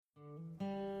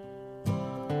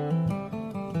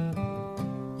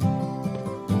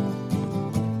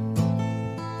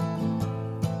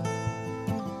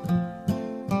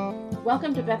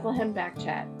Welcome to Bethlehem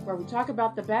Backchat, where we talk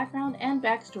about the background and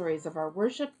backstories of our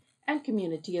worship and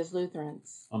community as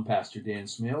Lutherans. I'm Pastor Dan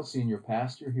Smale, Senior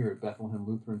Pastor here at Bethlehem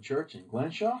Lutheran Church in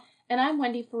Glenshaw. And I'm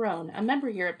Wendy Ferrone, a member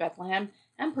here at Bethlehem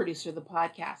and producer of the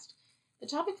podcast. The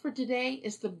topic for today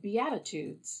is the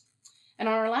Beatitudes. And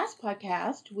on our last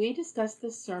podcast, we discussed the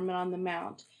Sermon on the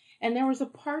Mount, and there was a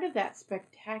part of that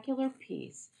spectacular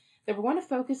piece that we're going to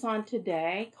focus on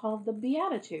today called the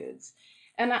Beatitudes.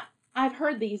 And I've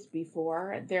heard these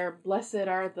before. They're blessed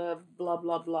are the blah,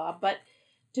 blah, blah. But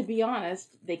to be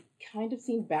honest, they kind of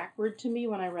seem backward to me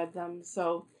when I read them.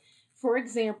 So, for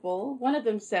example, one of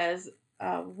them says,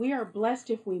 we are blessed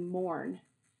if we mourn.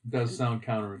 It does sound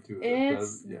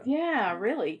counterintuitive. Yeah,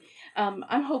 really.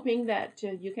 I'm hoping that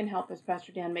you can help us,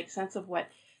 Pastor Dan, make sense of what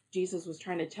Jesus was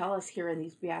trying to tell us here in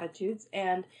these Beatitudes.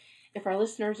 And if our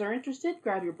listeners are interested,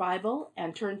 grab your Bible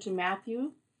and turn to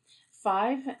Matthew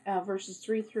 5, verses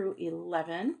 3 through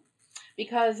 11,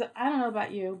 because I don't know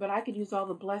about you, but I could use all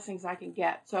the blessings I can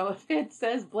get. So if it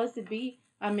says, blessed be,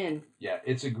 I'm in. Yeah,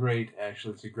 it's a great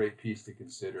piece to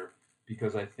consider,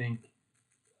 because I think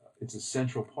it's a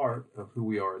central part of who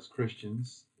we are as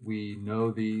Christians. We know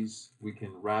these, we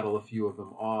can rattle a few of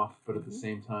them off, but at the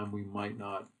same time, we might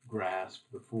not grasp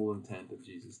the full intent of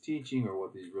Jesus' teaching or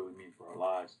what these really mean for our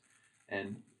lives.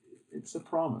 And it's a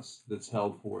promise that's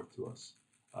held forth to us.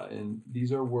 And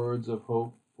these are words of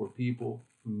hope for people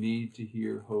who need to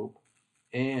hear hope.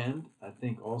 And I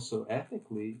think also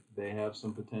ethically, they have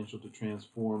some potential to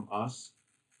transform us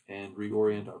and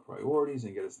reorient our priorities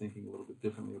and get us thinking a little bit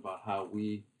differently about how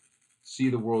we see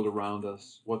the world around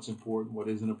us, what's important, what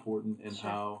isn't important, and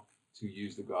how to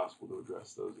use the gospel to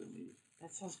address those in need.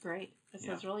 That sounds great. That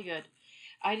sounds really good.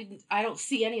 I don't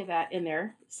see any of that in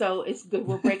there, so it's good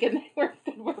we're breaking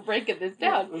we're breaking this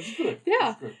down. Yeah, that's good. Yeah.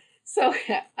 That's good. So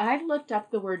I looked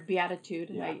up the word beatitude,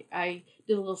 and Yeah. I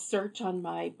did a little search on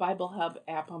my Bible Hub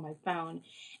app on my phone,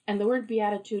 and the word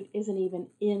beatitude isn't even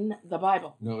in the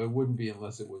Bible. No, it wouldn't be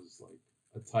unless it was like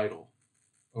a title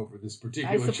over this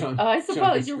particular chunk. I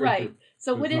suppose of you're right. scripture.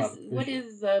 So It's what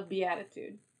is a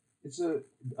beatitude? It's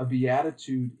a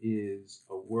beatitude is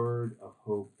a word of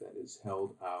hope that is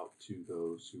held out to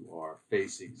those who are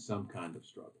facing some kind of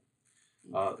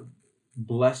struggle.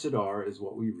 Blessed are is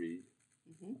what we read.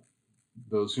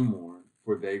 Those who mourn,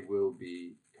 for they will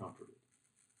be comforted.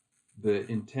 The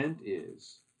intent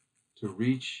is to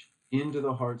reach into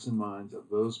the hearts and minds of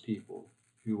those people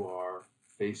who are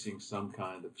facing some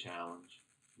kind of challenge,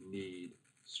 need,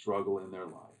 struggle in their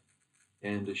life,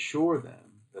 and assure them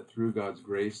that through God's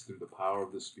grace, through the power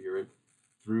of the Spirit,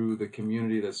 through the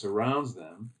community that surrounds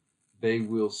them, they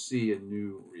will see a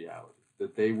new reality,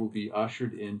 that they will be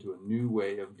ushered into a new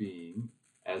way of being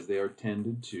as they are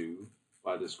tended to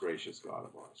by this gracious God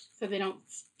of ours. So they don't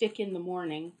stick in the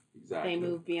morning. Exactly. They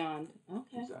move beyond.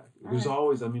 Okay. Exactly. There's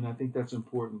always, I think that's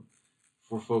important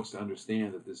for folks to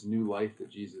understand, that this new life that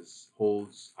Jesus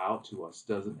holds out to us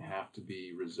doesn't have to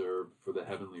be reserved for the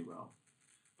heavenly realm,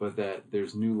 but that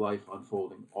there's new life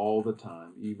unfolding all the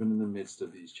time, even in the midst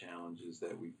of these challenges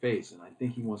that we face. And I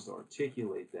think he wants to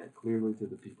articulate that clearly to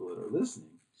the people that are listening,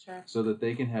 so that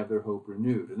they can have their hope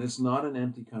renewed. And it's not an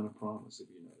empty kind of promise, if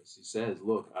you notice. He says,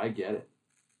 look, I get it.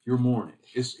 You're mourning.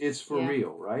 It's for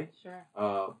real, right?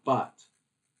 Sure. But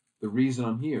the reason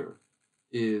I'm here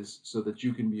is so that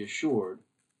you can be assured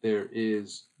there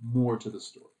is more to the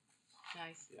story.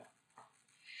 Nice. Yeah.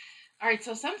 All right,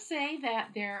 so some say that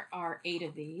there are 8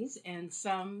 of these, and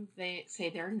some they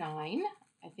say there are 9.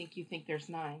 I think you think there's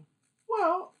 9.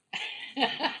 Well,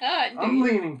 I'm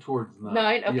leaning towards 9.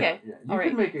 9? Okay. Yeah. You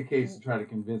can make a case to try to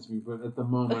convince me, but at the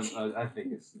moment, I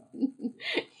think it's 9.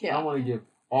 Yeah. I want to give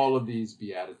all of these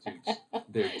Beatitudes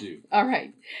their due. All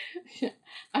right.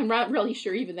 I'm not really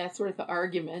sure even that's worth the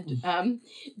argument,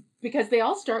 because they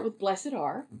all start with blessed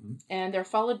are, and they're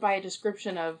followed by a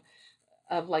description of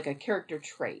like a character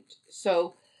trait.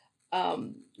 So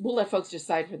we'll let folks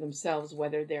decide for themselves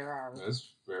whether there are That's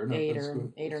fair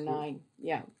enough. 8 or 9.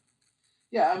 Yeah.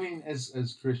 Yeah,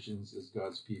 as Christians, as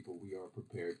God's people, we are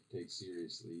prepared to take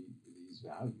seriously these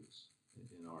values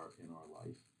in our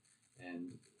life, and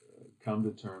come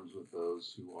to terms with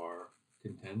those who are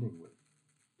contending with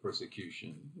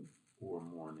persecution or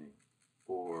mourning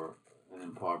or an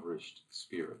impoverished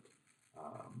spirit.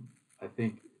 I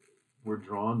think we're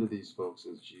drawn to these folks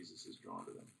as Jesus is drawn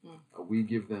to them. We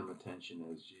give them attention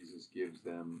as Jesus gives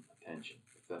them attention,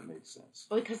 if that makes sense.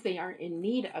 Well, because they aren't in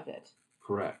need of it.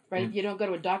 Correct. Right? And, you don't go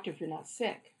to a doctor if you're not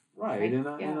sick. Right. And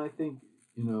I think,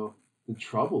 the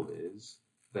trouble is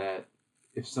that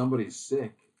if somebody's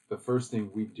sick, the first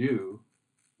thing we do,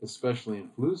 especially in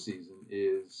flu season,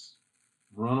 is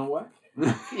run away.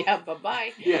 Yeah,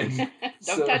 bye-bye. Yeah,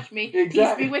 Don't touch me.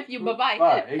 Exactly. Peace be with you. Bye-bye.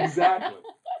 Right, exactly.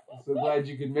 I'm so glad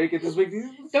you could make it this week.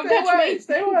 Don't Stay touch away, me.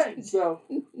 stay away. So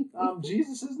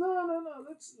Jesus says, no.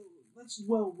 Let's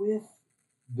dwell with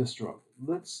the struggle.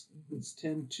 Let's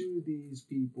tend to these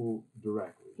people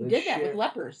directly. He Let's did that with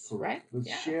lepers, correct. right?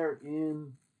 Let's share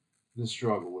in the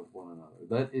struggle with one another.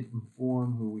 Let it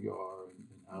inform who we are and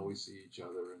how we see each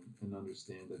other, and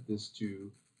understand that this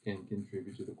too can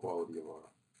contribute to the quality of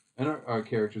our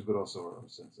characters, but also our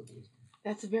sense of wisdom.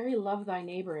 That's very love thy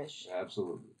neighbor-ish.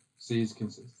 Absolutely. See, it's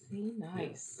consistent. See,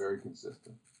 nice. Yeah, very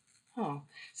consistent. Huh.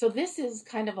 So this is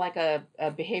kind of like a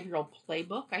behavioral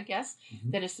playbook, I guess,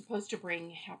 that is supposed to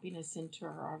bring happiness into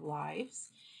our lives.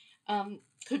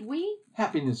 Could we?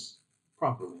 Happiness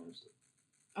properly understood.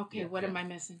 Okay, what am I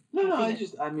missing? No, I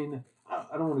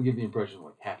don't want to give the impression of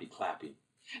like happy clappy.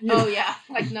 Oh, yeah.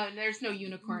 Like, no, there's no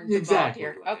unicorns involved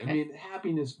here. Right. Okay. I mean,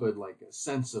 happiness, but like a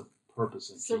sense of purpose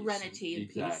and serenity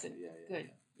peace. And peace. And good.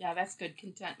 Yeah, that's good.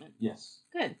 Contentment. Yes.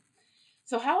 Good.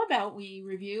 So how about we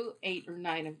review 8 or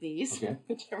 9 of these, okay.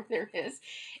 whichever there is,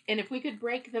 and if we could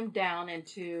break them down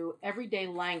into everyday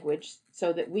language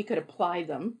so that we could apply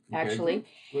them, actually.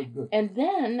 Good. And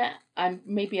then, I'm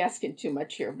maybe asking too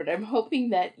much here, but I'm hoping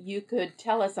that you could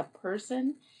tell us a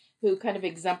person who kind of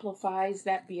exemplifies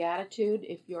that beatitude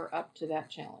if you're up to that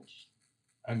challenge.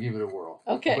 I'll give it a whirl.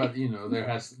 Okay. But, there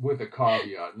has, with a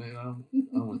caveat, I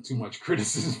don't want too much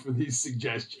criticism for these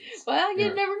suggestions. Well,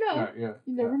 you never know. Yeah.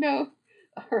 You never know.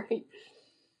 All right.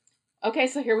 Okay,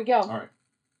 so here we go. All right.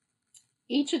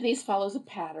 Each of these follows a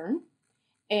pattern,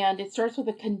 and it starts with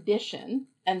a condition,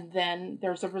 and then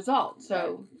there's a result.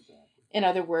 So, in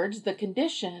other words, the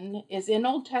condition is in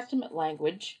Old Testament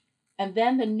language, and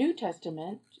then the New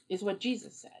Testament is what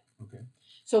Jesus said. Okay.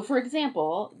 So, for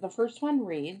example, the first one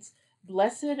reads,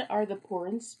 "Blessed are the poor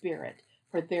in spirit,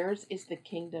 for theirs is the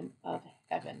kingdom of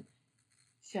heaven."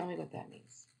 Tell me what that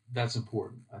means. That's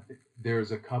important. I think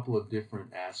there's a couple of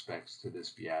different aspects to this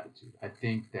beatitude. I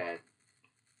think that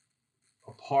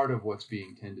a part of what's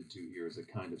being tended to here is a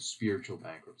kind of spiritual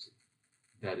bankruptcy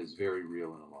that is very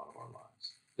real in a lot of our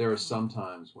lives. There are some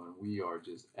times when we are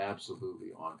just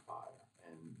absolutely on fire,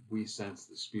 and we sense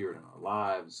the Spirit in our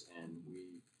lives, and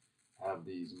we have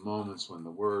these moments when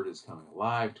the Word is coming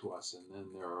alive to us, and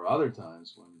then there are other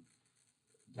times when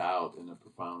doubt and a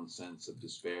profound sense of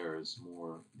despair is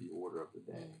more the order of the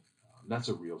day. That's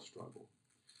a real struggle.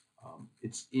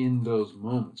 It's in those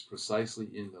moments, precisely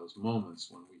in those moments,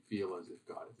 when we feel as if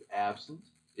God is absent,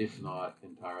 if not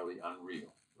entirely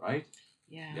unreal, right?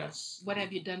 Yeah. Yes. What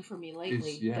have you done for me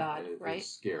lately, God, right? It's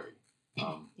scary.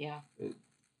 Yeah.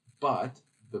 But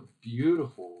the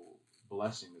beautiful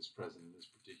blessing that's present in this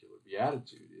particular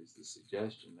beatitude is the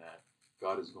suggestion that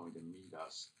God is going to meet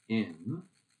us in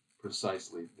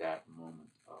precisely that moment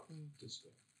of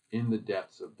despair. In the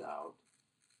depths of doubt,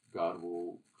 God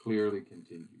will clearly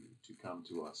continue to come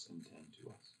to us and tend to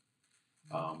us.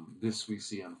 This we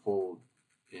see unfold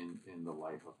in the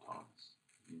life of Thomas.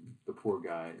 The poor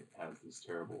guy has this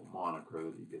terrible moniker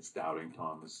that he gets, Doubting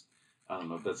Thomas. I don't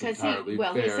know if that's entirely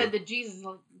fair. He said that Jesus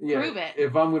will prove it.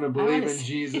 If I'm going to believe in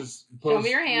Jesus, show me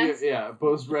your hands. Yeah,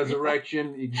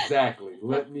 post-resurrection, exactly.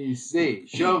 Let me see.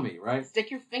 Show me, right? Stick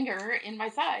your finger in my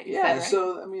side. Yeah, right?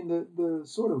 So, I mean, the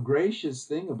sort of gracious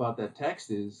thing about that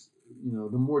text is,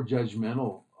 the more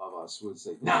judgmental of us would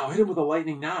say, now, hit him with a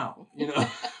lightning now,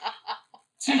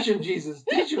 Teach him, Jesus.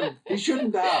 Teach him. He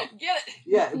shouldn't doubt. Get it.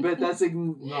 Yeah, but that's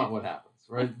not what happens,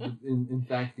 right? In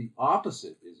fact, the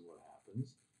opposite is what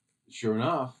happens. Sure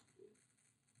enough,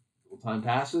 a little time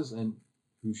passes, and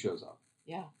who shows up?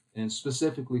 Yeah. And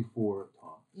specifically for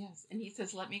Thomas. Yes, and he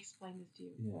says, let me explain this to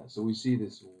you. Yeah, so we see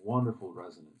this wonderful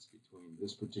resonance between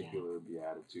this particular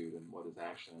beatitude and what is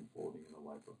actually unfolding in the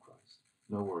life of Christ.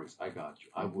 No worries, I got you.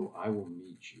 I will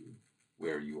meet you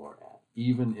where you are at,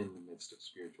 even in the midst of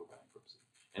spiritual bankruptcy.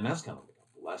 And that's kind of like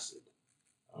a blessed.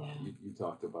 You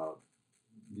talked about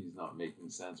these not making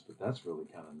sense, but that's really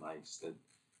kind of nice that,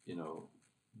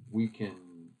 we can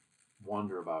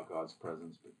wonder about God's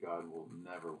presence, but God will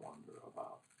never wonder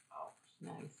about ours.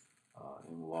 Nice.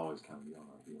 And we'll always kind of be on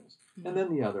our heels. Mm-hmm. And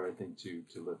then the other, I think, to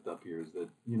lift up here is that,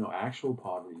 actual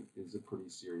poverty is a pretty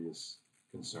serious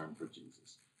concern for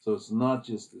Jesus. So it's not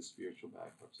just the spiritual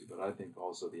bankruptcy, but I think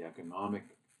also the economic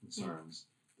concerns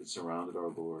that surrounded our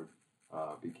Lord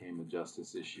became a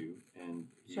justice issue, and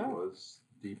he was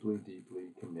deeply, deeply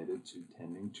committed to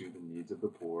tending to the needs of the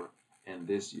poor. And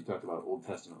this, you talked about Old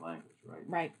Testament language, right?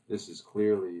 Right. This is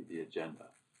clearly the agenda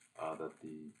that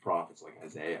the prophets like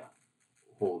Isaiah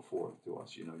hold forth to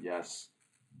us. Yes,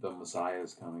 the Messiah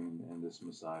is coming, and this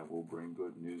Messiah will bring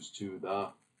good news to the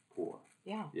poor.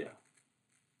 Yeah. Yeah.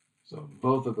 So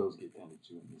both of those get tended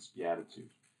to in this beatitude.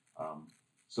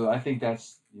 So I think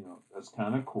that's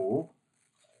kind of cool.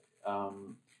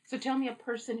 So tell me a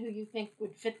person who you think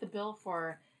would fit the bill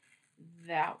for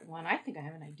that one. I think I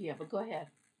have an idea, but go ahead.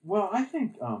 Well, I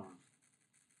think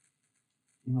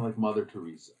like Mother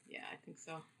Teresa. Yeah, I think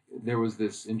so. There was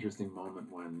this interesting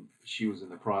moment when she was in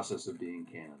the process of being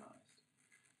canonized,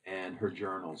 and her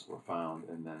journals were found,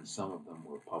 and then some of them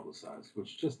were publicized,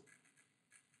 which just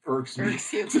irks me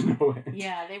you. to no end.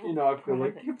 Yeah, they were. I feel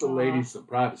like give the lady some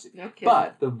privacy. No kidding.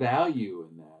 But the value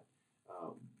in that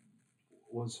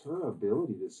was her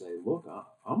ability to say, "Look,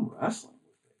 I'm wrestling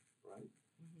with it, right?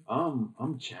 Mm-hmm.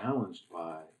 I'm challenged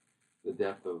by the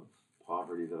depth of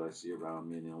poverty that I see around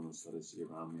me, and illness that I see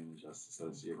around me, and injustice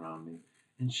that I see around me."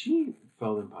 And she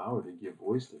felt empowered to give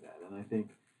voice to that. And I think,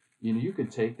 you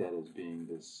could take that as being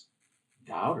this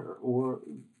doubter, or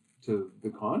to the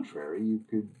contrary, you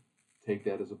could take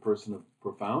that as a person of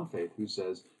profound faith who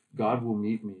says, God will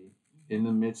meet me in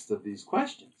the midst of these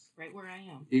questions. Right where I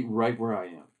am. Right where I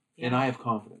am. Yeah. And I have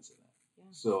confidence in that.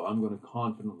 Yeah. So I'm going to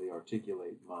confidently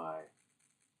articulate my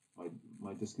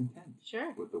discontent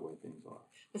with the way things are.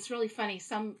 It's really funny.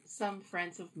 Some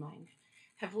friends of mine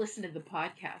have listened to the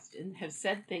podcast and have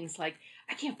said things like,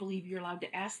 I can't believe you're allowed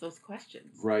to ask those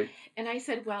questions. Right. And I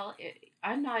said, well,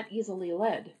 I'm not easily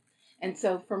led. And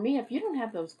so for me, if you don't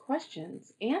have those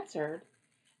questions answered,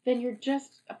 then you're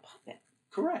just a puppet.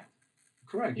 Correct.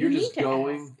 You're just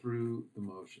going through the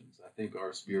motions. I think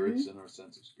our spirits and our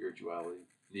sense of spirituality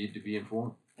need to be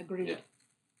informed. Agreed. Yeah.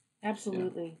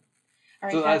 Absolutely. Yeah. All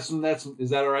right, so that's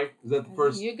is that all right? Is that the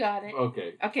first? You got it.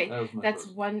 Okay. That's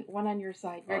first. one on your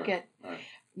side. Very good. All right.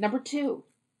 Number 2,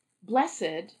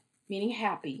 blessed, meaning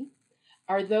happy,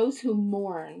 are those who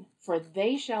mourn, for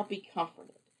they shall be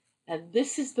comforted. And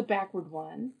this is the backward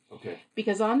one. Okay.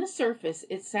 Because on the surface,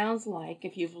 it sounds like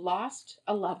if you've lost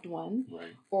a loved one,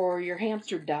 right, or your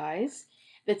hamster dies,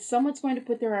 that someone's going to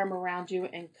put their arm around you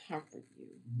and comfort you.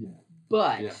 Yeah.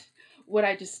 But what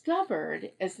I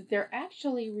discovered is that they're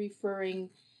actually referring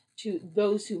to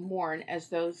those who mourn as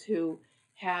those who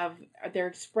they're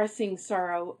expressing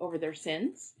sorrow over their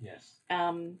sins. Yes.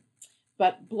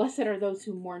 But blessed are those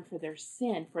who mourn for their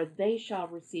sin, for they shall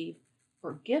receive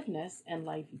forgiveness and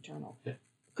life eternal. Yeah.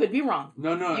 Could be wrong.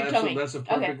 No, that's a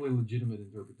perfectly legitimate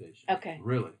interpretation. Okay.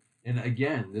 Really. And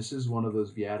again, this is one of those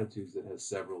beatitudes that has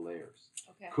several layers.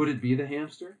 Okay. Could it be the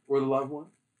hamster or the loved one?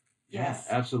 Yes.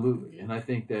 Yeah, absolutely. Mm-hmm. And I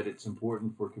think that it's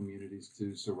important for communities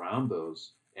to surround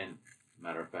those. And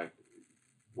matter of fact,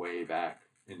 way back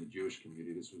in the Jewish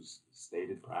community, this was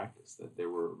stated practice that there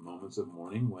were moments of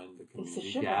mourning when the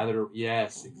community gathered.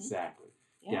 Yes, exactly.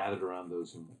 Yeah. Gathered around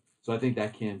those who mourn. So I think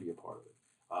that can be a part of it.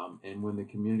 And when the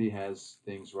community has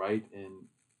things right and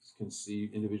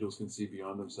individuals can see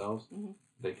beyond themselves,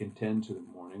 they can tend to the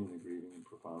mourning and the grieving in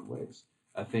profound ways.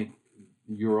 I think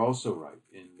you're also right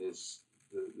in this,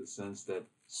 the sense that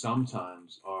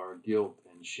sometimes our guilt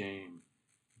and shame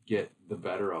get the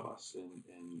better of us,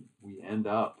 and we end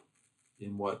up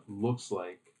in what looks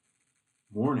like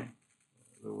mourning,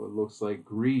 what looks like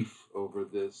grief over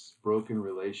this broken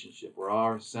relationship, or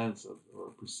our sense of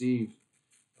or perceived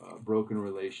broken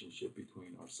relationship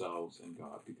between ourselves and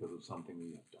God because of something we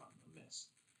have done amiss.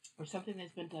 Or something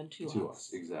that's been done to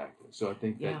us. Exactly. So I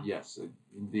think that, yes,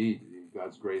 indeed,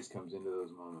 God's grace comes into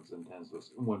those moments and tends to us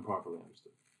when properly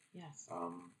understood. Yes.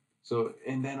 So,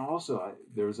 and then also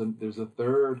there's a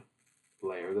third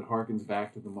layer that harkens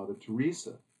back to the Mother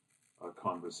Teresa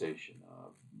conversation.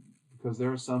 Because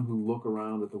there are some who look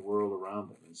around at the world around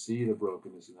them and see the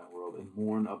brokenness in that world and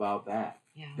mourn about that.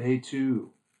 Yeah. They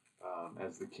too,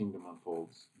 as the kingdom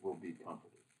unfolds, will be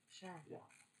comforted. Sure. Yeah.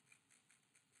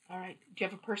 All right. Do you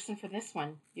have a person for this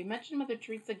one? You mentioned Mother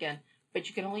Teresa again, but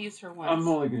you can only use her once. I'm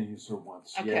only going to use her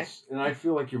once. Okay. Yes. And I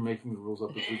feel like you're making the rules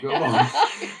up as we go along.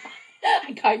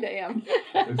 I kind of am.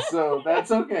 And so that's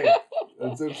okay.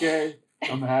 That's okay.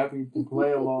 I'm happy to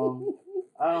play along.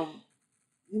 I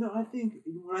think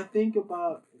when I think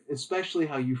about, especially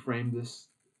how you framed this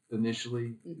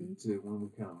initially, to when we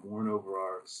kind of mourn over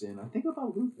our sin, I think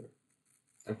about Luther.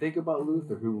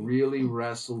 Who really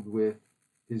wrestled with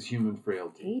his human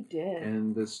frailty. He did.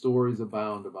 And the stories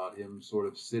abound about him sort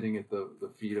of sitting at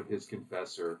the feet of his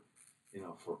confessor,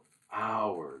 for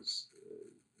hours,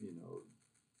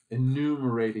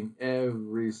 enumerating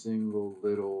every single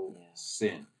little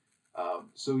sin.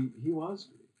 So he was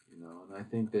great, and I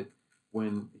think that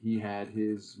when he had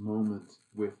his moment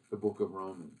with the book of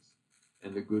Romans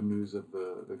and the good news of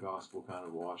the gospel kind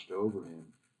of washed over him,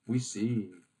 we see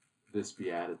this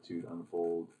beatitude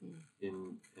unfold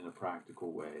in a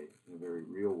practical way, in a very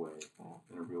real way,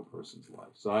 in a real person's life.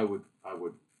 So I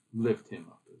would lift him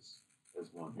up as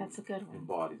one who That's a good one.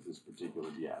 embodies this particular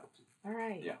beatitude. All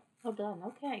right. Yeah. Well done.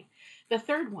 Okay. The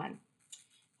third one.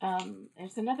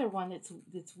 There's another one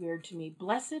that's weird to me.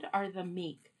 Blessed are the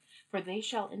meek, for they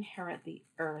shall inherit the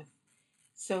earth.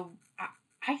 So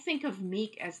I think of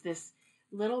meek as this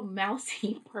little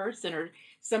mousy person or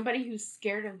somebody who's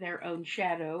scared of their own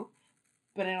shadow,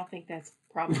 but I don't think that's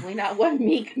probably not what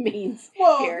meek means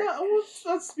here. Well,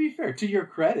 let's be fair. To your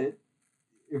credit,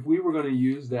 if we were going to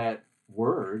use that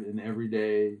word in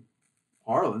everyday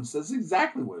parlance, that's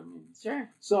exactly what it means. Sure.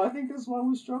 So I think that's why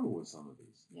we struggle with some of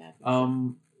these. Yeah. I think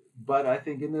so. But I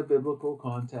think in the biblical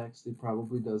context, it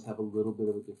probably does have a little bit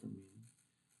of a different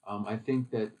meaning. I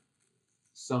think that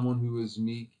someone who is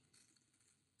meek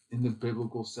in the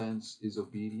biblical sense is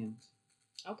obedient.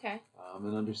 Okay.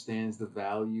 And understands the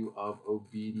value of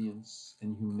obedience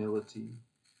and humility.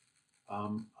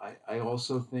 I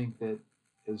also think that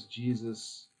as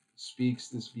Jesus speaks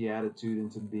this beatitude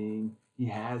into being, he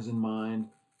has in mind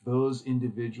those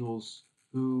individuals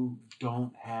who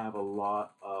don't have a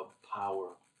lot of power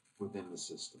within the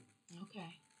system.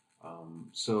 Okay.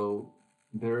 So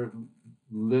they're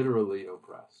literally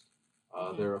oppressed.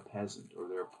 Mhm. They're a peasant, or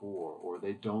they're poor, or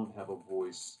they don't have a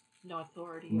voice. No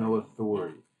authority. No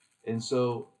authority. Yeah. And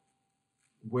so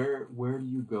where do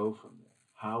you go from there?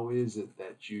 How is it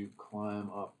that you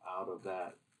climb up out of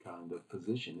that kind of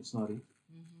position? It's not easy.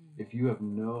 Mm-hmm. If you have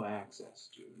no access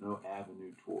to, no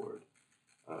avenue toward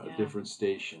a different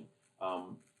station,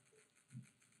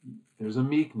 there's a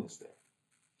meekness there.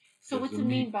 So what's it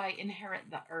mean by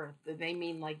inherit the earth? Do they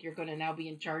mean like you're going to now be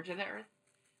in charge of the earth?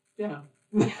 Yeah.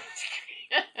 No,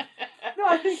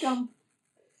 I think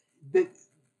that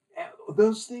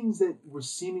those things that were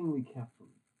seemingly kept from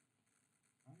you.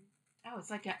 Right? Oh, it's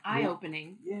like an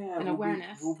eye-opening. Yeah. An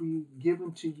awareness. Will be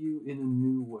given to you in a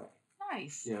new way.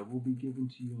 Nice. Yeah, will be given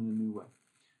to you in a new way.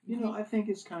 You know, I think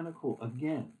it's kind of cool.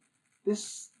 Again,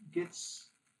 this gets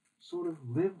sort of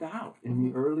lived out in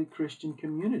the early Christian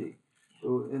community.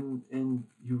 And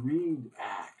you read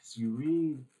Acts, you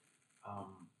read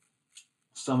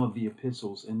some of the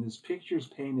epistles, and this picture's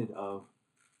painted of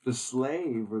the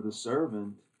slave or the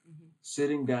servant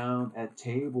sitting down at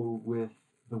table with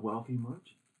the wealthy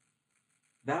merchant.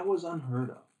 That was unheard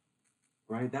of,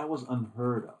 right? That was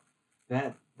unheard of.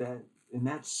 That in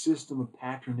that system of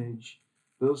patronage,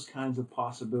 those kinds of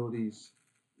possibilities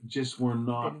just were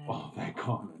not all that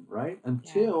common, right?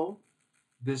 Until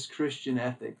this Christian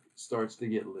ethic starts to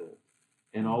get lived,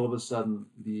 and all of a sudden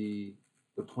the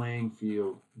playing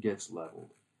field gets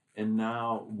leveled, and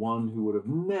now one who would have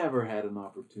never had an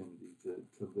opportunity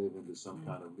to live into some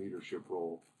kind of leadership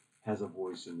role has a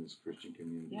voice in this Christian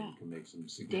community and can make some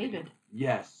significant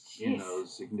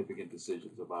significant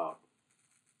decisions about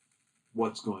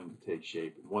what's going to take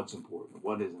shape and what's important and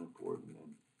what isn't important.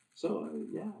 And so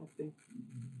I think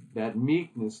that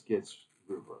meekness gets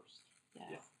reversed. Yes.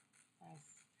 Yeah.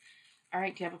 All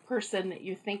right, do you have a person that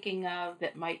you're thinking of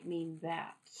that might mean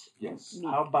that? Yes. Meek.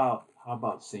 How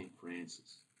about Saint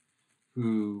Francis,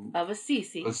 who of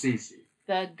Assisi?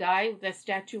 The guy with the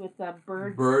statue with the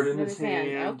bird in his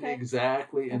hand. Okay.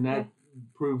 Exactly, and that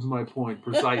proves my point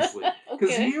precisely.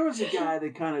 Because here was a guy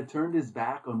that kind of turned his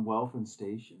back on wealth and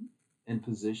station and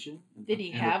position. Did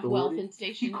he have authority. Wealth and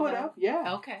station? He could have.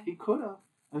 Yeah. Okay. He could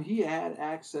have. He had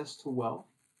access to wealth.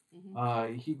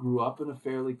 Mm-hmm. He grew up in a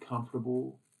fairly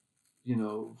comfortable,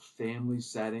 family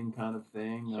setting kind of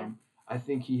thing. Sure. I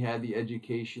think he had the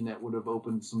education that would have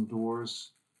opened some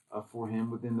doors for him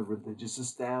within the religious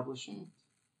establishment.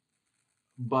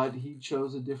 But he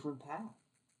chose a different path.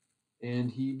 And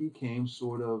he became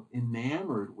sort of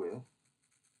enamored with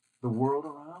the world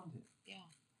around him. Yeah.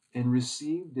 And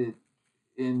received it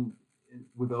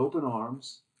with open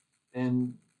arms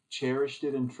and cherished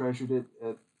it and treasured it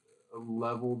at a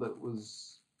level that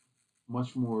was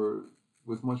much more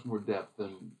depth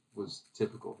than was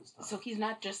typical this time. So he's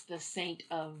not just the saint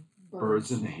of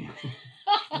birds and names.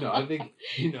 No, I think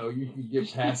you can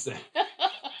get past that.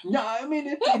 No, I mean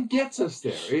it gets us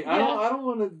there. I don't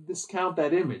want to discount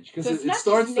that image because it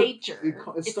starts nature.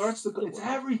 It's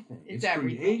everything. It's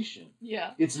everything. Creation.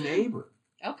 Yeah. It's neighbor.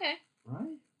 Okay. Right.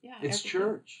 Yeah. It's everything.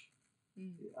 Church.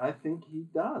 I think he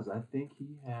does. I think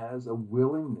he has a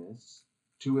willingness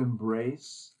to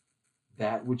embrace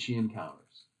that which he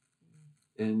encounters.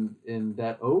 And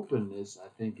that openness, I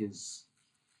think, is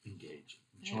engaging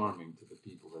and charming to the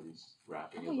people that he's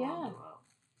wrapping his arms around.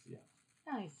 Yeah.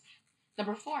 Nice.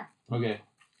 Number 4. Okay.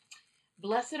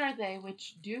 Blessed are they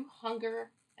which do hunger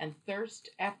and thirst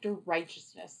after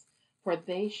righteousness, for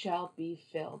they shall be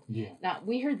filled. Yeah. Now,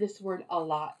 we heard this word a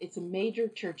lot. It's a major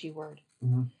churchy word.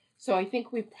 Mm-hmm. So I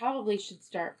think we probably should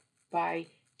start by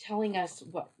telling us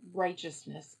what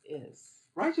righteousness is.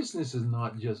 Righteousness is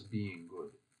not just being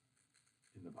good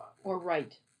in the Bible. Or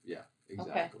right. Yeah,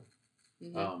 exactly.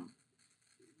 Okay. Mm-hmm.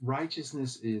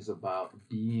 Righteousness is about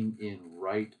being in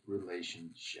right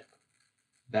relationship.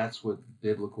 That's what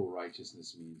biblical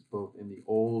righteousness means, both in the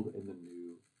Old and the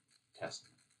New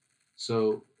Testament.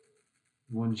 So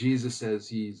when Jesus says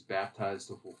he's baptized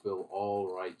to fulfill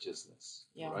all righteousness,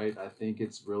 right? I think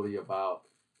it's really about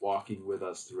walking with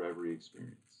us through every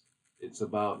experience. It's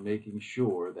about making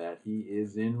sure that he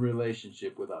is in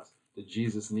relationship with us. Did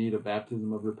Jesus need a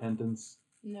baptism of repentance?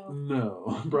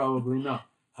 No, probably not.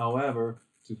 However,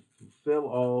 to fulfill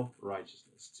all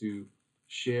righteousness, to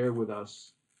share with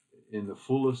us in the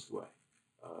fullest way,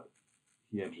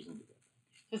 he enters into that.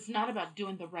 It's not about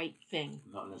doing the right thing.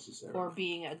 Not necessarily. Or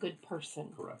being a good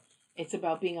person. Correct. It's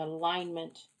about being in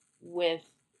alignment with...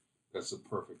 That's a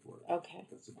perfect word. Okay.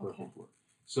 That's a perfect word.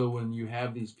 So when you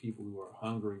have these people who are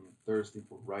hungering and thirsting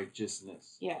for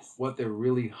righteousness, yes, what they're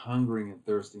really hungering and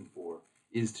thirsting for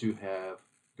is to have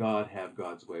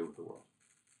God's way with the world.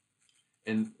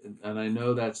 And I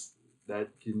know that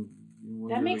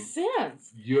makes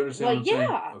sense. Do you understand what I'm saying?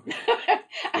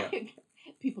 Yeah. Okay.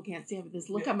 People can't see it, but this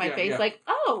look on my face, like,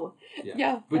 oh,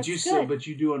 yeah. But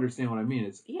you do understand what I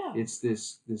mean. It's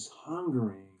this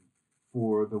hungering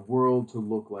for the world to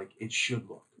look like it should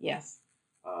look. Yes.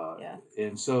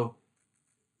 And so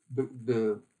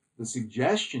the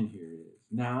suggestion here is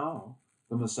now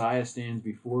the Messiah stands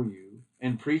before you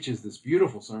and preaches this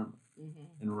beautiful sermon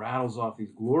and rattles off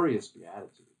these glorious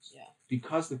beatitudes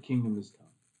because the kingdom is come.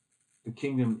 The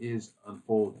kingdom is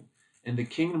unfolding. And the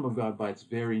kingdom of God by its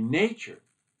very nature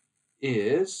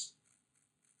is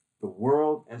the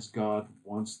world as God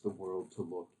wants the world to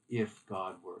look if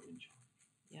God were in charge.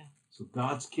 Yeah. So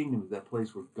God's kingdom is that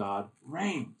place where God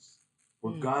reigns,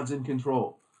 where God's in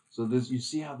control. So you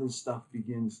see how this stuff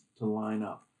begins to line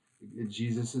up.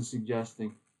 Jesus is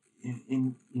suggesting,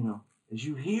 as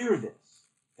you hear this,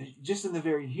 just in the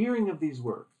very hearing of these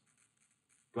words,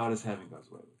 God is having God's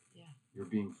way with you. Yeah. You're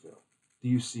being filled. Do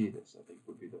you see this? I think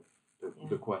would be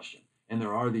the question. And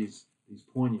there are these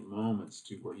poignant moments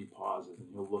too where he pauses and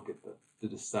he'll look at the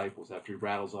disciples after he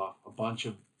rattles off a bunch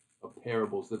of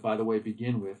parables that, by the way,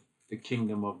 begin with the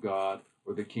kingdom of God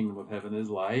or the kingdom of heaven is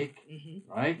like,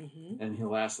 right? Mm-hmm. And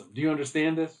he'll ask them, do you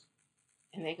understand this?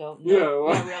 And they go, no,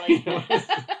 not really.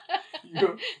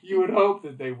 You would hope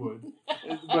that they would.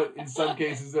 But in some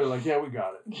cases, they're like, yeah, we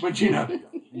got it. But you know.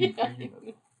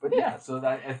 But yeah, so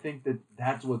I think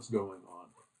that's what's going on.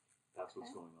 That's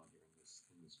what's going on here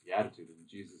in this beatitude. And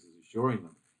Jesus is assuring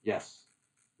them, yes,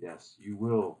 you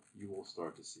will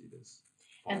start to see this.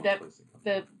 And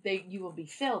you will be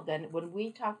filled. Then when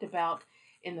we talked about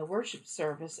in the worship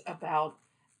service about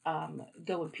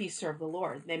go in peace, serve the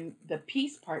Lord, then the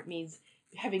peace part means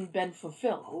having been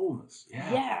fulfilled. Wholeness.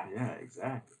 Yeah,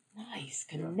 exactly. Nice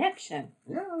connection.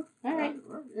 Yeah. All right.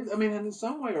 I mean, and in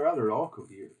some way or other, it all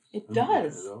coheres. It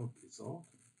does. It's all.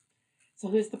 So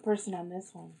who's the person on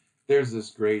this one? There's this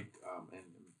great, and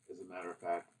as a matter of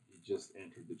fact, he just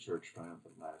entered the church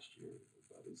triumphant last year.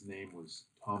 But his name was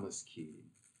Thomas Keating,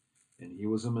 and he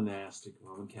was a monastic,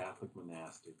 Roman Catholic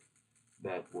monastic,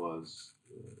 that was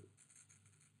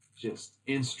just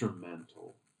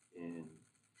instrumental in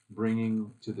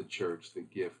bringing to the church the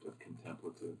gift of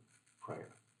contemplative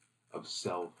prayer, of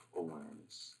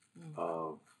self-awareness,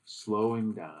 of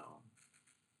slowing down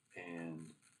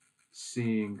and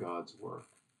seeing God's work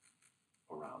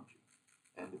around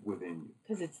you and within you.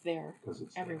 Because it's there. Because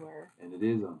it's everywhere. There. And it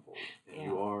is unfolding.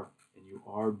 And you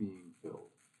are being filled.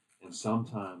 And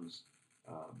sometimes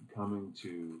coming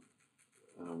to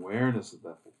an awareness of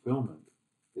that fulfillment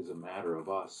is a matter of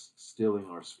us stilling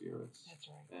our spirits. That's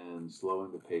right. And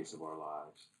slowing the pace of our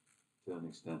lives to an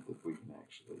extent that we can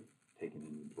actually take an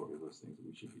inventory of those things that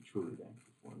we should be truly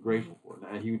thankful for and grateful for.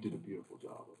 Now, he did a beautiful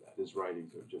job of that. His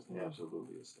writings are just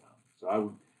absolutely astounding.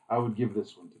 So I would give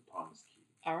this one to Thomas Keating.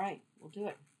 All right, we'll do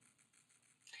it.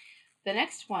 The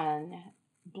next one,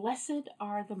 blessed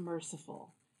are the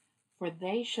merciful, for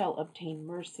they shall obtain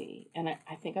mercy. And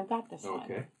I think I've got this one.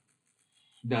 Okay.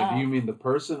 Now, do you mean the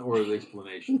person or the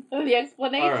explanation? The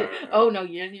explanation. All right. Oh, no,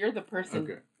 you're the person.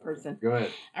 Okay. Person. Go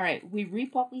ahead. All right. We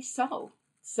reap what we sow.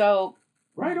 So,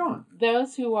 right on.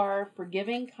 Those who are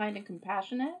forgiving, kind, and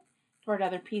compassionate toward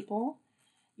other people,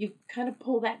 you kind of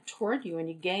pull that toward you and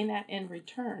you gain that in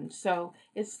return. So,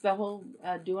 it's the whole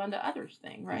do unto others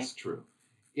thing, right? That's true.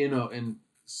 And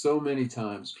so many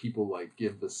times people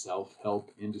give the self-help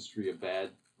industry a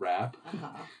bad rap.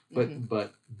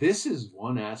 But this is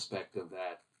one aspect of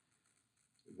that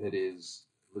is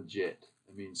legit.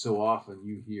 I mean, so often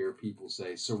you hear people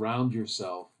say, surround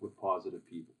yourself with positive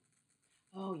people.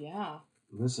 Oh, yeah.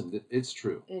 Listen, it's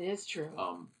true. It is true.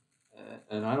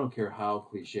 And I don't care how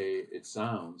cliche it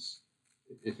sounds.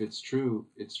 If it's true,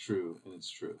 it's true, and it's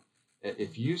true.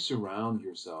 If you surround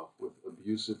yourself with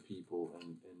abusive people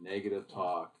and negative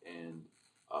talk and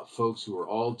folks who are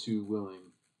all too willing,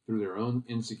 through their own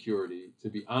insecurity, to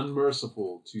be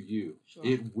unmerciful to you, Sure.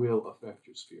 it will affect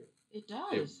your spirit. It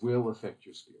does. It will affect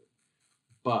your spirit.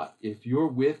 But if you're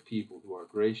with people who are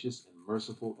gracious and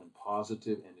merciful and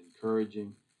positive and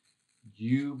encouraging,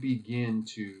 you begin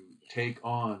to take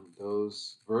on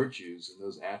those virtues and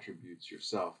those attributes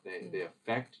yourself. They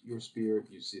affect your spirit.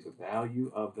 You see the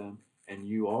value of them, and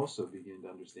you also begin to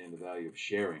understand the value of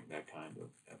sharing that kind of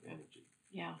energy.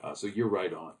 Yeah. So you're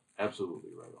right on.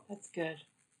 Absolutely right on. That's good.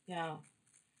 Yeah.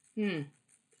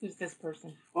 Who's this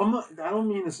person? Well, I don't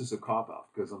mean this as a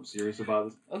cop-out because I'm serious about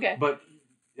this. Okay. But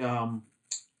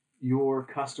your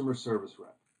customer service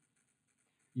rep,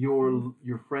 your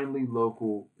friendly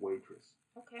local waitress,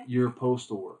 Okay. your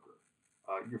postal worker,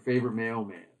 your favorite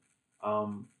mailman.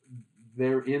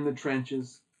 They're in the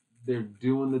trenches. They're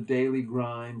doing the daily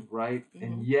grind, right? Mm-hmm.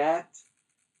 And yet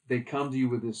they come to you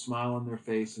with this smile on their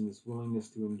face and this willingness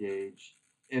to engage.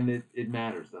 And it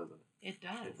matters, doesn't it? It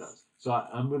does. It does. So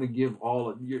I'm going to give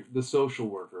the social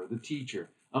worker, the teacher,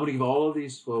 I'm going to give all of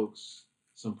these folks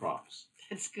some props.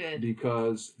 That's good.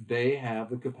 Because they have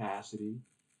the capacity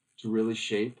to really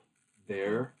shape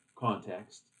their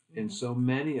context. Mm-hmm. And so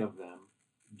many of them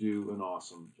do an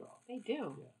awesome job. They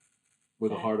do. Yeah.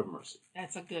 With a heart of mercy.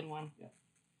 That's a good one. Yeah.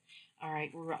 All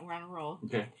right, we're on a roll.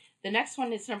 Okay. The next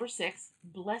one is number 6.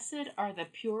 Blessed are the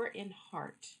pure in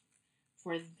heart,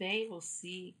 for they will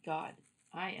see God.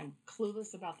 I am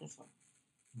clueless about this one.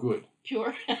 Good.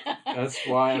 Pure. That's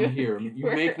why I'm here. You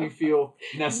make me feel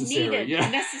necessary. Needed. Yeah.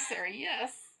 Necessary,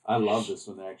 yes. I love this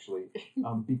one, actually,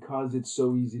 because it's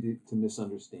so easy to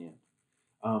misunderstand.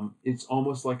 It's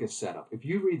almost like a setup. If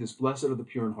you read this, blessed are the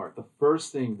pure in heart, the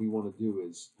first thing we want to do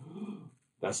is,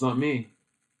 that's not me.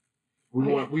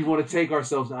 We want to take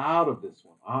ourselves out of this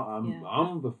one.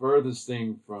 I'm the furthest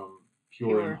thing from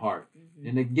pure in heart. Mm-hmm.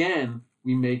 And again,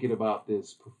 we make it about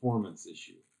this performance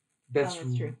issue. That's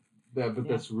true.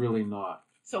 That's really not.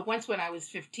 So once when I was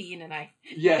 15 and I...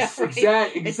 Yes, right?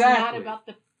 Exactly. It's not about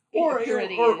the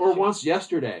purity. Or once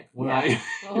yesterday when I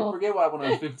forget when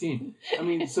I was 15. I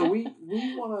mean, so we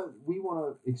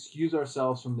want to excuse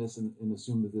ourselves from this and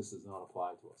assume that this does not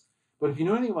apply to us. But if you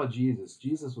know anything about Jesus,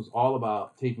 Jesus was all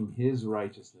about taking his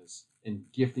righteousness and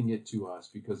gifting it to us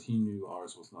because he knew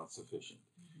ours was not sufficient.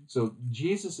 Mm-hmm. So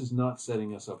Jesus is not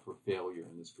setting us up for failure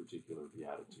in this particular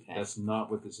beatitude. Okay. That's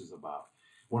not what this is about.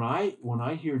 When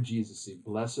I hear Jesus say,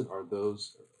 blessed are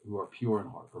those who are pure in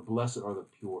heart, or blessed are the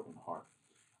pure in heart,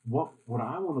 what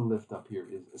I want to lift up here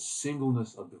is a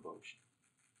singleness of devotion.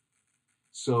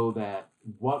 So that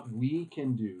what we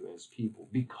can do as people,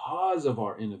 because of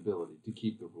our inability to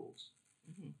keep the rules,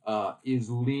 is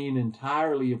lean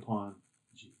entirely upon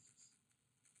Jesus.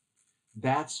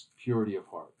 That's purity of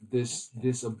heart.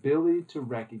 This ability to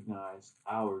recognize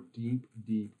our deep,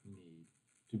 deep need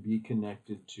to be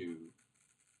connected to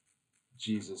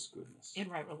Jesus' goodness. In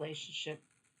right relationship.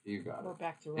 You got it. We're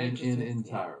back to righteousness. And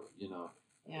entirely,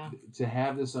 to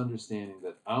have this understanding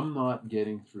that I'm not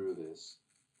getting through this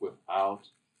without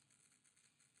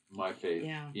my faith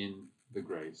in the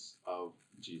grace of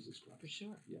Jesus Christ. For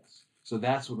sure. Yes. So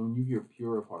that's when you hear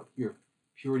pure of heart, hear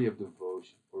purity of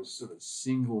devotion, or sort of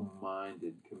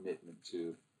single-minded commitment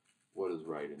to what is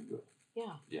right and good.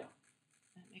 Yeah. Yeah.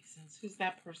 That makes sense. Who's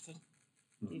that person,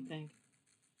 do you think?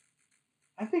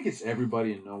 I think it's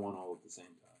everybody and no one all at the same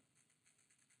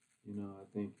time. I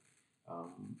think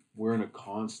we're in a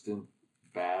constant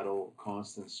battle,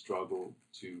 constant struggle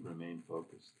to remain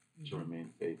focused, to remain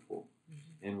faithful.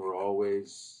 Mm-hmm. And we're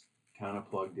always kind of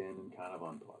plugged in and kind of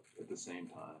unplugged at the same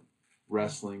time,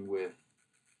 wrestling with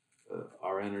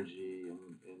our energy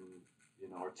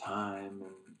and our time.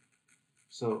 And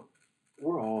so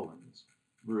we're all in this.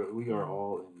 We are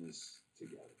all in this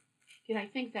together. And I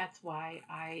think that's why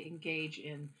I engage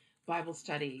in Bible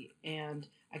study and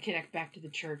I connect back to the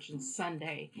church on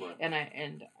Sunday. Right.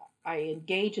 And I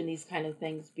engage in these kind of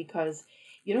things because,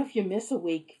 if you miss a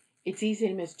week, it's easy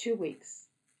to miss 2 weeks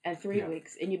and 3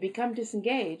 weeks, and you become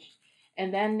disengaged.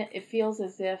 And then it feels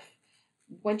as if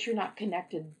once you're not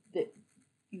connected, that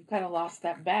you've kind of lost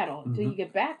that battle until you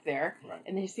get back there. Right.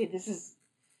 And then you say,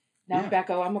 I'm back.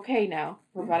 Oh, I'm okay now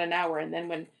for about an hour. And then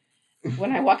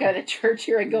when I walk out of the church,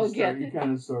 here I go again. You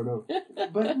kind of start over.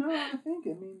 But no, I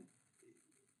mean,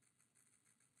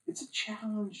 it's a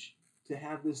challenge to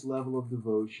have this level of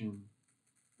devotion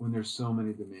when there's so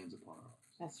many demands upon our life.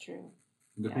 That's true.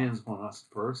 It depends upon us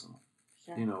personally.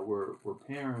 Sure. You know, we're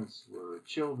parents, we're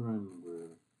children,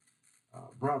 we're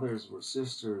brothers, we're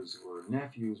sisters, we're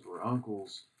nephews, we're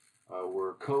uncles,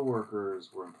 we're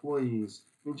co-workers, we're employees.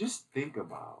 I mean, just think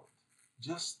about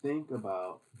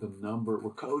the number. We're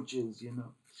coaches, you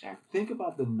know. Sure. Think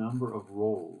about the number of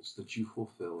roles that you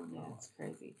fulfill in your life. It's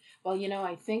crazy. Well, you know,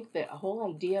 I think that a whole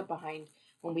idea behind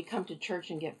when we come to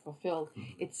church and get fulfilled,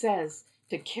 it says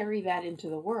to carry that into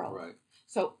the world. Right.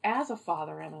 So as a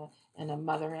father and a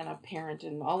mother and a parent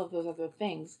and all of those other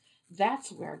things,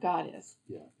 that's where God is.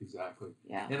 Yeah, exactly.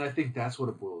 Yeah. And I think that's what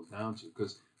it boils down to,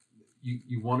 because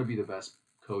you want to be the best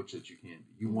coach that you can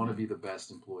be. You want to be the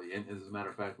best employee. And as a matter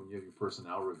of fact, when you have your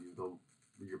personnel review,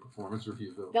 your performance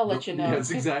review, they'll let you know.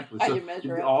 Yes, exactly. How So you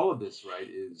measure it. all of this, right,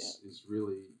 is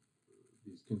really,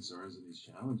 these concerns and these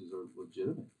challenges are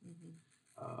legitimate.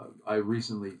 I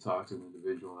recently talked to an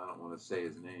individual, and I don't want to say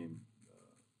his name,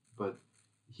 but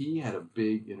he had a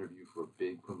big interview for a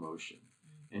big promotion.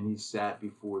 And he sat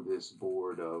before this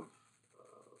board of,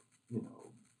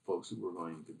 folks who were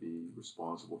going to be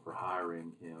responsible for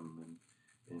hiring him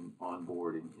and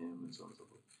onboarding him and so on and so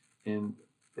forth. And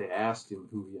they asked him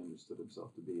who he understood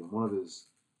himself to be. And one of his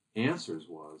answers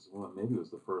was, well, maybe it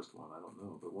was the first one, I don't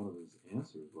know, but one of his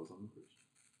answers was, I'm a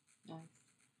Christian.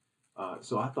 Nice.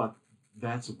 So I thought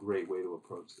that's a great way to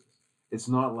approach this. It's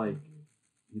not like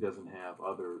he doesn't have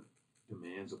other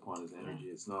demands upon his energy.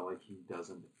 It's not like he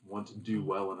doesn't want to do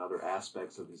well in other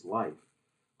aspects of his life,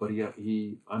 but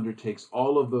he undertakes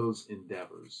all of those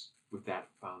endeavors with that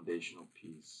foundational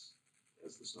piece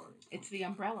as the starting point. It's the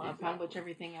umbrella upon which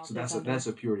everything else so is under. that's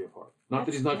a purity of heart. Not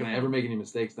that he's not going to ever make any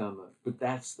mistakes but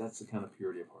that's the kind of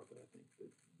purity of heart that I think that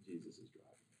Jesus is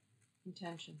driving.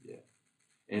 Intention. Yeah.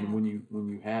 And when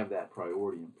you have that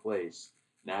priority in place,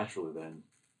 naturally then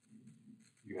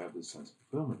you have this sense of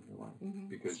fulfillment in your life,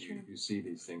 because you see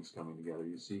these things coming together.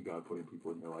 You see God putting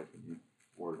people in your life and you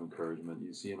word of encouragement.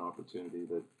 You see an opportunity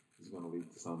that is going to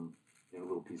lead to some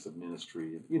little piece of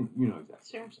ministry. You know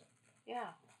exactly what I'm saying. Yeah.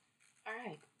 All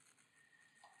right.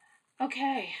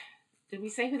 Okay. Did we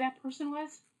say who that person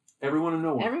was? Everyone and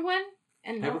no one. Everyone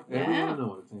and no one. Everyone and no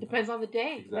one at the same time. Depends on the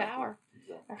day, Exactly. the hour.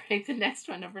 Exactly. All right. The next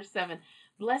one, number 7.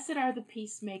 Blessed are the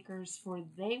peacemakers, for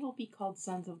they will be called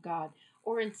sons of God.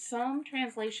 Or in some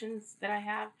translations that I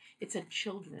have, it said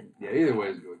children. Yeah, either way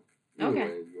is good. Either Okay.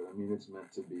 way is good. I mean, it's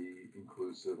meant to be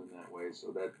inclusive in that way,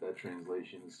 so that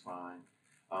translation is fine.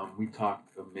 We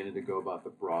talked a minute ago about the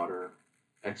broader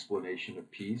explanation of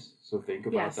peace, so think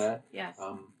about that. Yes.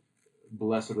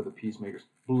 Blessed are the peacemakers.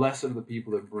 Blessed are the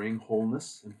people that bring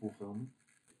wholeness and fulfillment.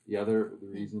 The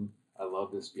reason I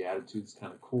love this beatitude, it's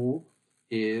kind of cool,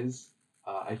 is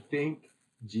I think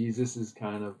Jesus is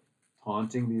kind of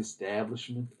taunting the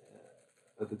establishment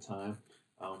at the time.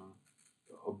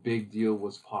 A big deal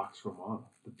was Pax Romana,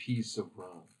 the peace of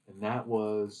Rome, and that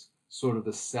was sort of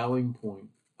the selling point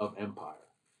of empire.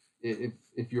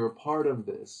 If you're a part of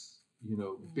this,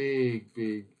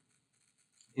 big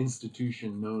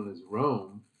institution known as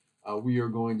Rome, we are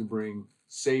going to bring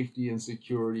safety and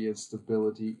security and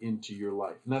stability into your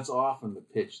life, and that's often the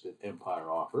pitch that empire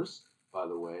offers, by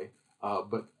the way.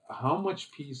 But how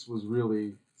much peace was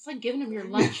really? It's like giving them your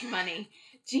lunch money.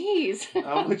 Jeez.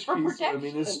 How much For peace? protection. I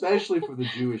mean, especially for the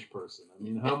Jewish person. I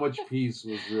mean, how much peace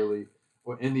was really,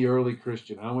 or in the early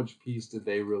Christian, how much peace did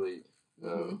they really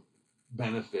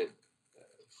benefit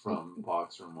from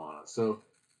Pax Romana? So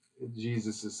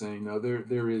Jesus is saying, no,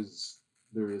 there is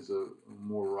a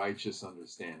more righteous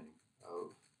understanding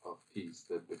of peace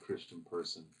that the Christian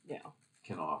person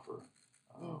can offer.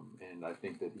 And I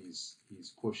think that he's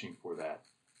pushing for that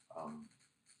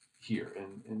here.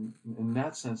 And in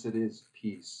that sense, it is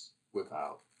peace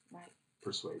without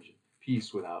persuasion,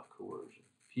 peace without coercion,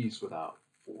 peace without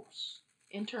force.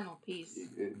 Internal peace.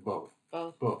 Both.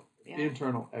 Yeah.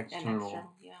 Internal, external,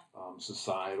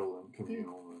 societal, and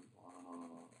communal, and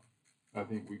on. I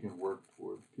think we can work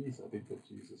toward peace. I think that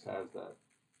Jesus has that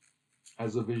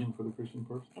as a vision for the Christian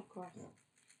person. Of course. Yeah.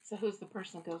 So who's the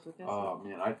person that goes with this?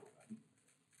 Man,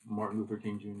 Martin Luther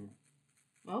King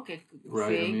Jr. Okay, right.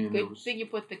 See, I mean, good thing you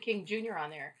put the King Jr. on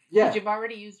there. Yeah, but you've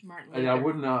already used Martin Luther. I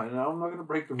would not, and I'm not going to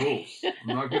break the rules.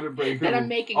 I'm not going to break the rules. I'm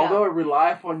making Although I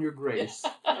rely upon your grace,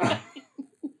 I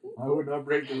would not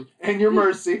break the rules. And your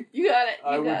mercy. You got it.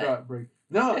 I would not break.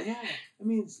 No, yeah. I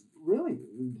mean, it's really,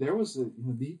 there was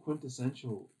the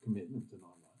quintessential commitment to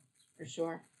nonviolence. For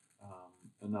sure.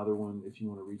 Another one, if you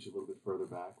want to reach a little bit further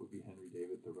back, would be Henry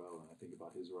David Thoreau, and I think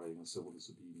about his writing on civil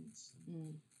disobedience.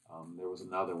 There was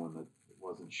another one that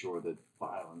wasn't sure that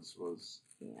violence was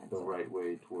the right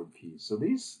way toward peace. So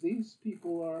these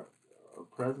people are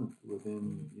present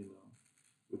within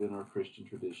within our Christian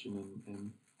tradition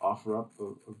and offer up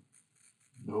a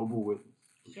noble witness.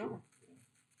 For Sure. sure.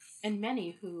 And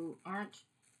many who aren't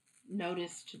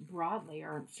noticed broadly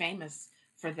aren't famous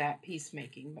for that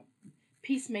peacemaking. But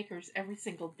peacemakers every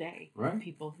single day. Right.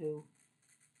 People who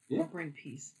Yeah. bring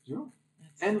peace. Sure.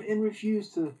 That's And refuse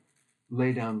to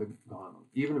lay down the gauntlet,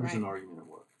 even if it's an Right. argument at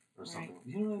work or Right. something.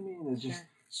 You know what I mean? It's just Sure.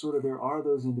 sort of, there are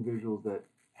those individuals that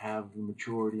have the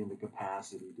maturity and the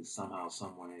capacity to somehow,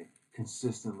 some way,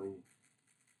 consistently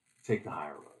take the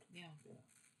higher road. Yeah. Yeah.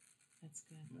 That's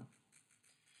good. Yeah.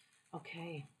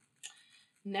 Okay.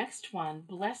 Next one.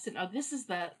 Blessed. Oh, this is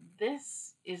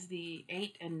the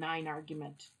 8 and 9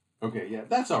 argument. Okay, yeah,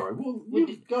 that's all right. We'll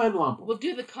do- Go ahead and lump them. We'll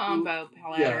do the combo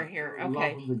platter here. lump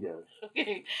Okay. them together.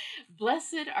 Okay.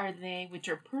 Blessed are they which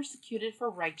are persecuted for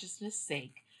righteousness'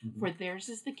 sake, Mhm. for theirs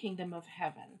is the kingdom of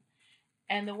heaven.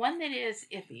 And the one that is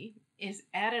iffy is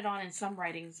added on in some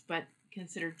writings, but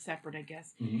considered separate, I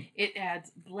guess. Mhm. It adds,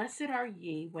 Blessed are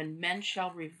ye when men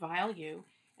shall revile you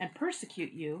and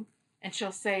persecute you, and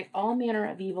shall say all manner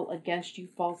of evil against you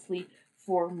falsely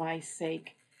for my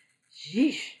sake.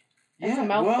 Yeesh. That's a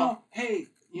mouthful. Well, hey,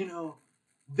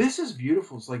 this is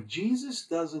beautiful. It's like Jesus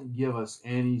doesn't give us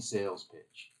any sales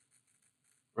pitch,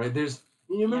 right?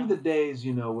 You remember the days,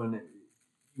 when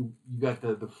you got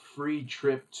the free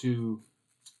trip to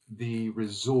the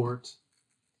resort,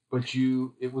 but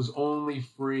it was only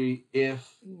free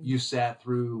if you sat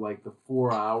through like the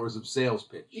 4 hours of sales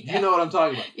pitch. Yeah. You know what I'm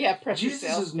talking about? Yeah, pressure Jesus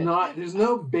sales is pitch. not, there's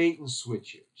no bait and switch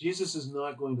here. Jesus is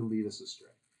not going to lead us astray.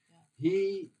 Yeah.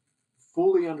 He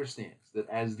fully understands that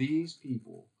as these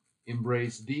people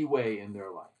embrace the way in their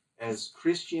life, as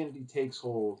Christianity takes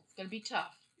hold, It's going to be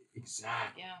tough.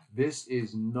 exactly. Yeah. This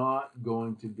is not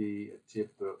going to be a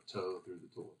tiptoe through the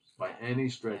tulips by any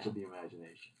stretch of the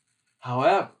imagination.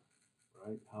 However,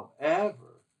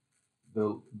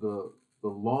 the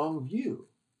long view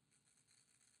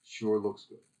sure looks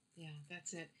good. Yeah,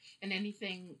 that's it. And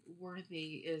anything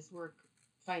worthy is worth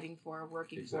fighting for,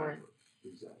 working Exactly.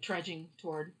 for, trudging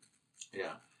toward.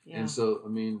 Yeah. Yeah. And so, I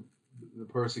mean, the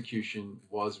persecution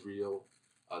was real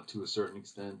to a certain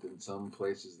extent. In some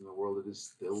places in the world, it is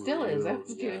still real. Is. I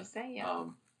was going to say, yeah.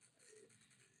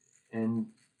 And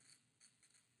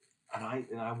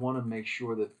I want to make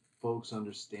sure that folks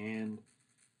understand,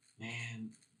 man,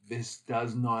 this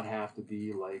does not have to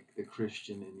be like the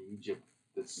Christian in Egypt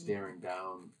that's staring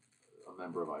down a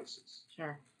member of ISIS.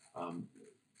 Sure.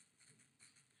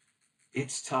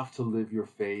 It's tough to live your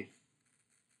faith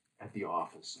at the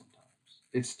office sometimes.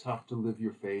 It's tough to live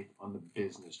your faith on the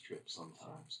business trip sometimes.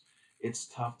 Sure. It's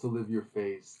tough to live your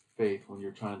faith when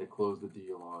you're trying to close the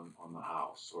deal on the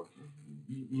house, or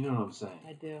you know what I'm saying.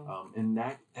 I do. And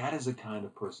that is a kind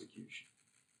of persecution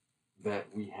that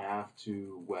we have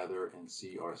to weather and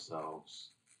see ourselves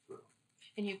through.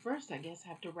 And you first, I guess,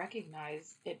 have to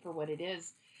recognize it for what it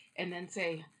is, and then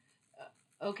say,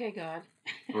 okay, God,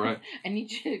 right. I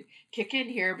need you to kick in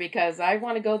here because I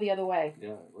want to go the other way.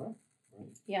 Yeah, right.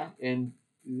 Yeah. And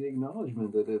the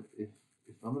acknowledgement that if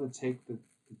I'm going to take the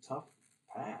tough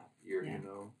path here,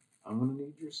 I'm going to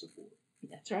need your support.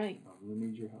 That's right. I'm going to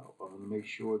need your help. I'm going to make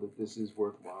sure that this is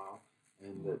worthwhile,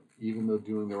 and that even though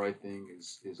doing the right thing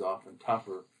is often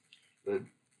tougher, that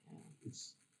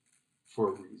it's for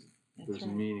a reason. There's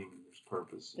meaning, there's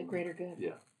purpose. The greater good.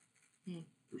 Yeah,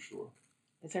 for sure.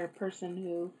 Is there a person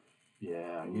who...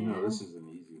 Yeah, this is an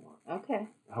easy one. Okay.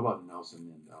 How about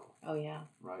Nelson Mandela? Oh, yeah.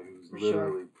 Right, who's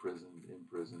literally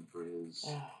imprisoned for his...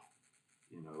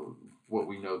 what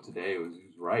we know today was he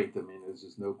was right. I mean, there's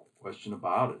just no question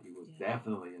about it. He was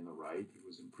definitely in the right. He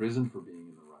was imprisoned for being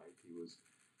in the right. He was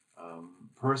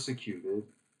persecuted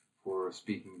for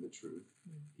speaking the truth.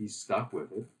 He stuck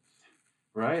with it,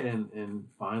 right? And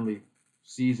finally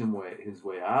sees his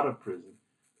way out of prison,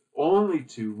 only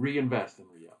to reinvest and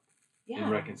re-up in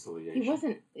reconciliation. He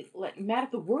wasn't mad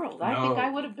at the world. I think I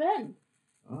would have been.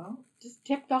 Well, just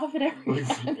ticked off at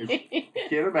everybody.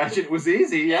 Can't imagine it was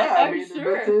easy. Yeah, I mean,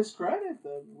 sure. But to his credit,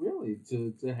 really,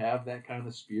 to have that kind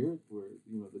of spirit where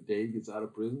the day he gets out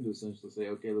of prison, to essentially say,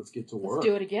 okay, let's get to work. Let's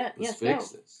do it again. Let's fix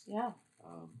this. Yeah.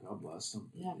 God bless him.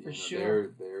 Yeah, for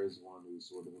sure. There is one who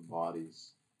sort of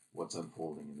embodies what's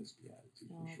unfolding in this beatitude.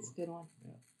 Oh, for that's sure. a good one.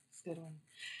 Yeah, it's a good one.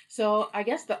 So I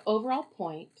guess the overall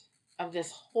point of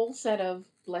this whole set of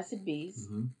blessed bees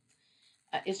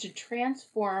is to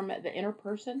transform the inner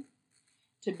person,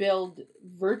 to build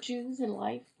virtues in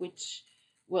life, which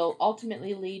will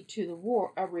ultimately lead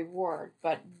to a reward.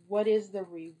 But what is the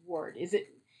reward? Is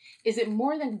it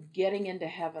more than getting into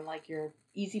heaven, like your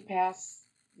easy pass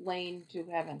lane to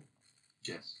heaven?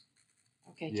 Yes.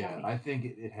 Okay, tell me. I think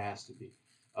it has to be.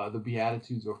 The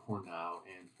Beatitudes are for now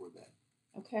and for then.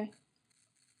 Okay.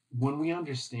 When we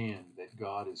understand that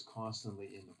God is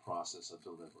constantly in the process of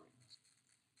delivering us,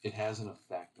 it has an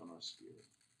effect on our spirit.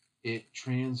 It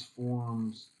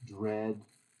transforms dread,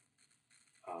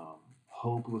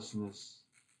 hopelessness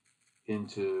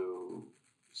into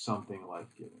something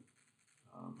life-giving.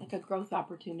 Like a growth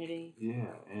opportunity.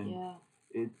 Yeah, and Yeah.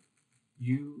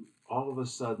 you all of a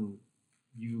sudden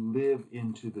you live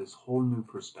into this whole new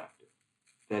perspective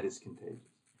that is contagious.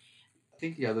 I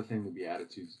think the other thing the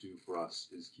Beatitudes do for us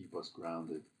is keep us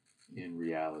grounded in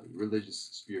reality, religious,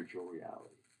 spiritual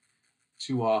reality.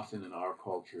 Too often in our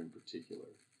culture in particular,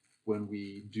 when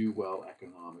we do well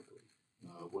economically,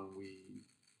 when we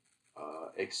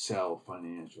excel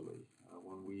financially,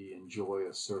 when we enjoy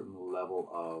a certain level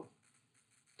of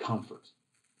comfort,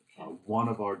 Okay. one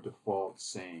of our default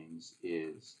sayings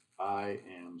is, I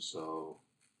am so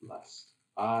blessed.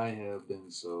 I have been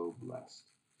so blessed.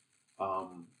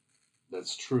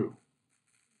 That's true.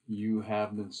 You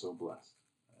have been so blessed.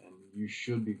 And you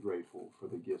should be grateful for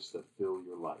the gifts that fill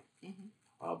your life.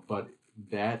 Mm-hmm. But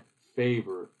that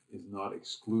favor is not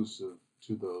exclusive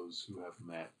to those who have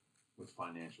met with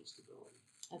financial stability.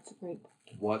 That's a great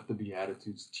point. What the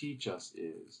Beatitudes teach us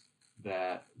is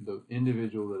that the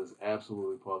individual that is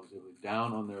absolutely positively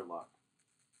down on their luck,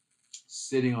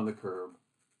 sitting on the curb,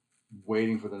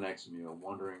 waiting for the next meal,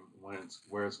 wondering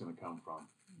where it's going to come from,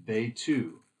 they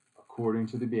too, according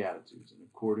to the Beatitudes and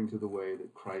according to the way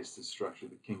that Christ has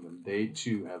structured the kingdom, they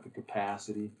too have the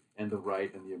capacity and the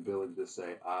right and the ability to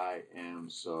say, I am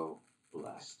so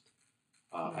blessed.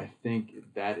 I think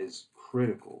that is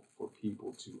critical for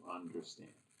people to understand.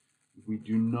 We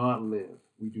do not live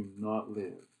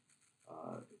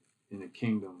in a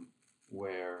kingdom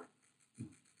where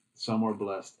some are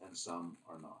blessed and some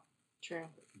are not. True.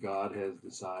 God has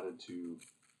decided to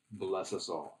bless us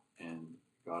all, and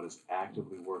God is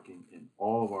actively working in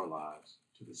all of our lives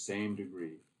to the same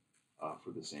degree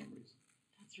for the same reason.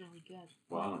 That's really good.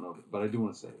 Well, I don't know, but I do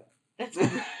want to say that.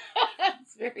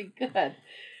 That's very good.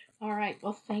 All right.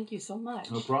 Well, thank you so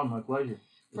much. No problem. My pleasure.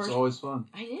 It's always fun.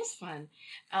 It is fun.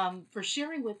 For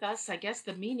sharing with us, I guess,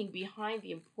 the meaning behind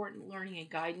the important learning and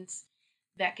guidance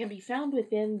that can be found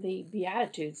within the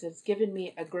Beatitudes. It's given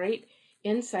me a great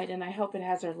insight, and I hope it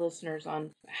has our listeners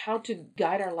on how to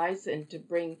guide our lives and to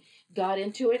bring God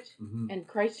into it and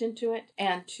Christ into it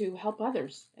and to help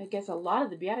others. I guess a lot of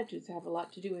the Beatitudes have a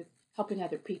lot to do with helping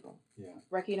other people. Yeah.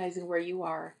 Recognizing where you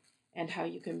are and how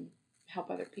you can help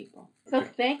other people. So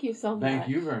thank you so much. Thank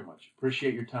you very much.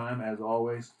 Appreciate your time as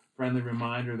always. Friendly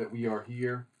reminder that we are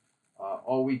here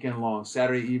all weekend long.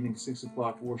 Saturday evening, 6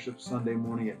 o'clock worship. Sunday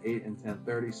morning at 8 and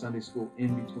 10:30. Sunday school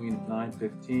in between at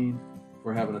 9:15.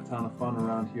 We're having a ton of fun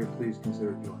around here. Please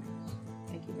consider joining us.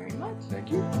 Thank you very much.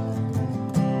 Thank you.